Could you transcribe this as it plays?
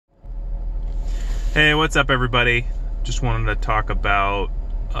Hey, what's up, everybody? Just wanted to talk about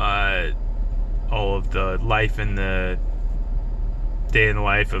all of the life and the day in the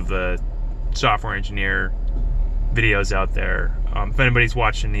life of the software engineer videos out there. If anybody's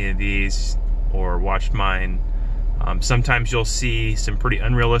watched any of these or watched mine, sometimes you'll see some pretty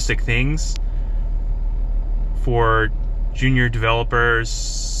unrealistic things for junior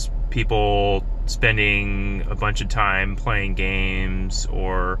developers, people spending a bunch of time playing games,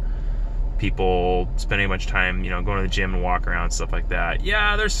 or people spending a bunch of time, going to the gym and walk around, stuff like that.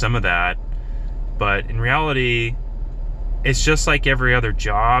 Yeah, there's some of that, but in reality, it's just like every other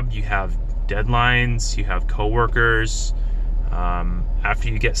job. You have deadlines, you have coworkers. After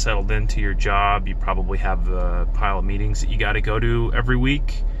you get settled into your job, you probably have a pile of meetings that you got to go to every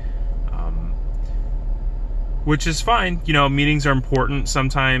week, which is fine. Meetings are important.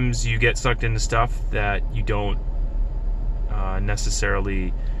 Sometimes you get sucked into stuff that you don't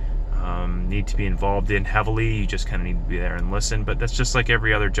necessarily need to be involved in heavily. You just kind of need to be there and listen. But that's just like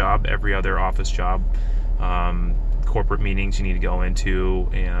every other job, every other office job. Corporate meetings you need to go into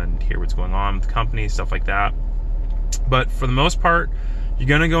and hear what's going on with the company, stuff like that. But for the most part, you're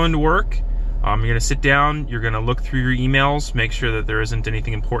going to go into work. You're going to sit down. You're going to look through your emails, make sure that there isn't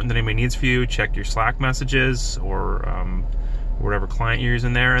anything important that anybody needs for you. Check your Slack messages or whatever client you're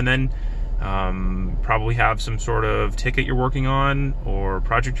using there, and then probably have some sort of ticket you're working on or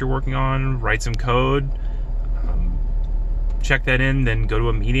project you're working on. Write some code. Check that in. Then go to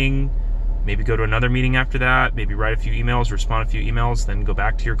a meeting. Maybe go to another meeting after that. Maybe write a few emails, respond a few emails, then go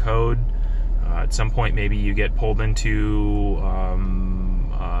back to your code. At some point, maybe you get pulled into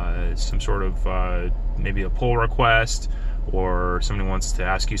some sort of maybe a pull request, or somebody wants to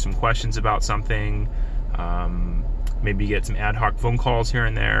ask you some questions about something. Maybe you get some ad hoc phone calls here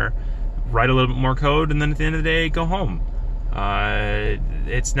and there. Write a little bit more code, and then at the end of the day, go home.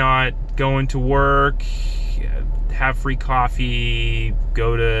 It's not going to work, have free coffee,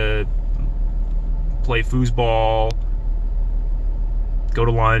 go to play foosball, go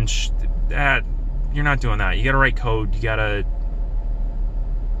to lunch. You're not doing that. You got to write code. You got to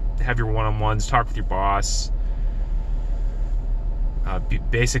have your one-on-ones, talk with your boss.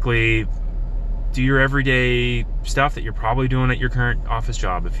 Basically, do your everyday stuff that you're probably doing at your current office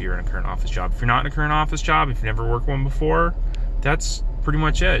job, if you're in a current office job. If you're not in a current office job, if you've never worked one before, that's pretty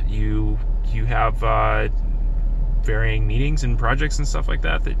much it. You have varying meetings and projects and stuff like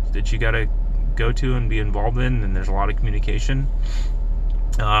that you got to go to and be involved in, and there's a lot of communication.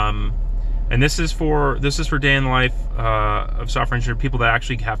 And this is for day in the life of software engineer, people that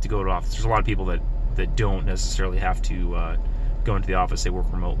actually have to go to office. There's a lot of people that don't necessarily have to go into the office. They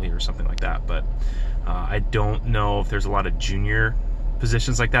work remotely or something like that. But I don't know if there's a lot of junior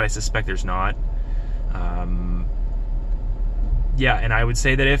positions like that. I suspect there's not. Yeah, and I would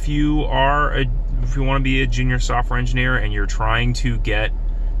say that if you want to be a junior software engineer and you're trying to get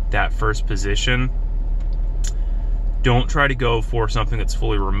that first position, don't try to go for something that's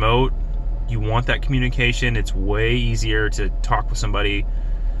fully remote. You want that communication. It's way easier to talk with somebody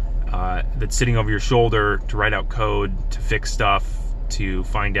that's sitting over your shoulder, to write out code, to fix stuff, to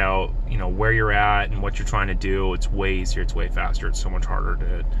find out where you're at and what you're trying to do. It's way easier. It's way faster. It's so much harder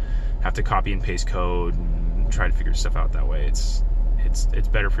to have to copy and paste code and try to figure stuff out that way. It's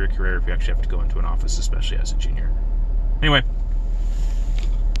better for your career if you actually have to go into an office, especially as a junior. Anyway,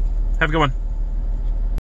 have a good one.